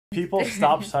People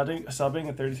stop subbing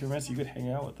at 33 minutes, you could hang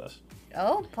out with us.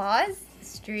 Oh, pause.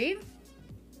 Stream?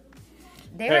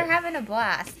 They were having a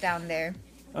blast down there.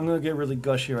 I'm gonna get really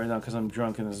gushy right now because I'm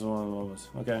drunk and this is one of the moments,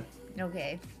 okay?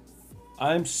 Okay.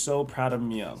 I'm so proud of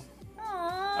Miyoung.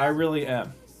 Aww. I really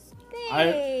am.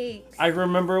 Thanks. I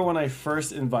remember when I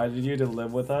first invited you to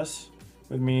live with us,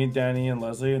 with me, Danny, and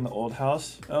Leslie in the old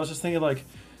house. I was just thinking like,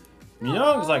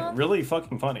 Miyoung's like really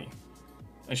fucking funny.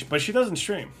 But she doesn't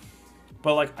stream.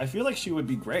 But like, I feel like she would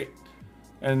be great.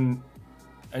 And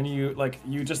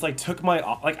you just like took my,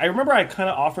 like, I remember I kind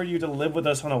of offered you to live with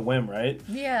us on a whim, right?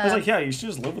 Yeah. I was like, yeah, you should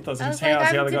just live with us and just hang like, out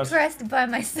and see how it I'm goes. depressed by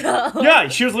myself. Yeah,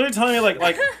 she was literally telling me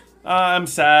like I'm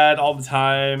sad all the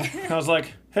time. And I was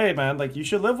like, hey man, like you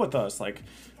should live with us. Like,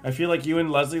 I feel like you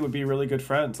and Leslie would be really good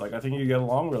friends. Like, I think you get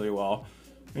along really well.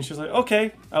 And she was like,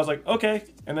 okay. I was like, okay.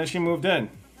 And then she moved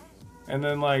in. And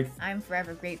then like, I'm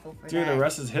forever grateful for that. Dude, the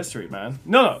rest is history, man.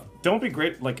 No, don't be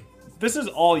great. Like, this is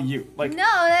all you. Like, no,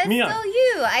 that's Miyoung. still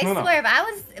you. I No. swear,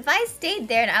 if I stayed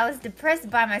there and I was depressed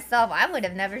by myself, I would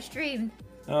have never streamed.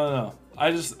 No.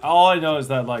 All I know is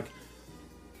that like,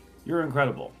 you're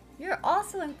incredible. You're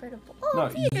also incredible. Oh, No,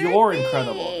 Peter, you're thanks.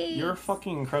 incredible. You're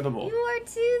fucking incredible. You are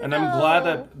too. And I'm glad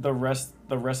that the rest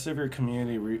of your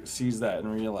community sees that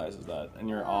and realizes that, and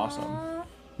you're awesome.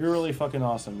 You're really fucking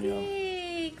awesome, Miyoung.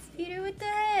 Thanks, Peter. What the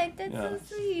heck? That's so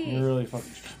sweet. You're really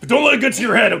fucking. But don't let it get to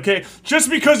your head, okay? Just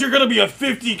because you're gonna be a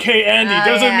 50K Andy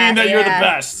doesn't mean that you're the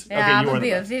best. Yeah, okay, I'm you are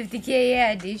gonna the be best. a 50K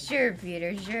Andy. Sure,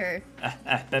 Peter. Sure.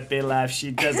 Pepe laughs.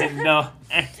 She doesn't know.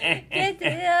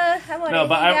 No,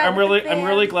 but I'm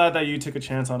really glad that you took a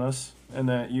chance on us and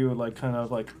that you like kind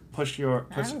of like pushed your.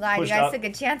 I'm glad you guys took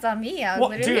a chance on me. I was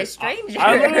literally a stranger.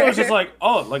 I literally was just like,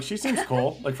 oh, like she seems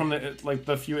cool. Like from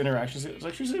the few interactions, it was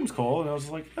like she seems cool, and I was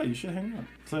like, yeah, you should hang out.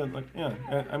 So like, yeah,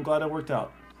 I'm glad it worked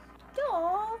out.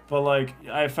 Aww. But like,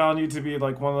 I found you to be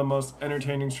like one of the most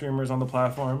entertaining streamers on the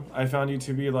platform. I found you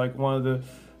to be like one of the,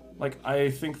 like, I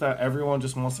think that everyone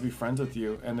just wants to be friends with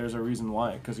you, and there's a reason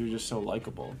why, because you're just so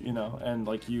likable, you know, and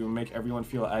like you make everyone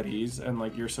feel at ease, and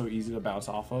like you're so easy to bounce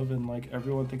off of, and like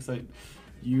everyone thinks that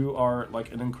you are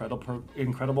like an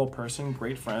incredible person,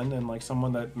 great friend, and like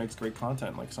someone that makes great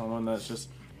content, like someone that's just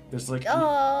there's like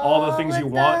all the things you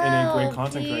want in a great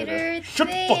content creator. Shut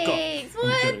the fuck up!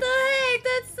 What the heck?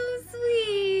 That's so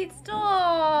sweet.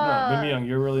 Stop. No, but Miyoung,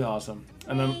 you're really awesome,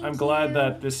 and I'm glad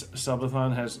that this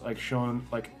subathon has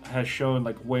shown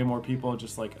way more people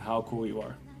just like how cool you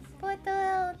are. What the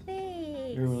hell?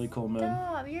 Thanks. You're really cool, man.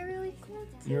 Stop. You're really cool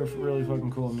too. You're really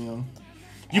fucking cool, Miyoung.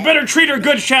 You better treat her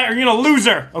good, chat, or you're gonna lose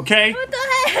her, okay? What the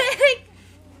heck?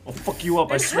 I'll fuck you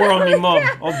up, I swear on me, mom.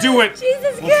 I'll do it.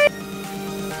 Jesus Christ.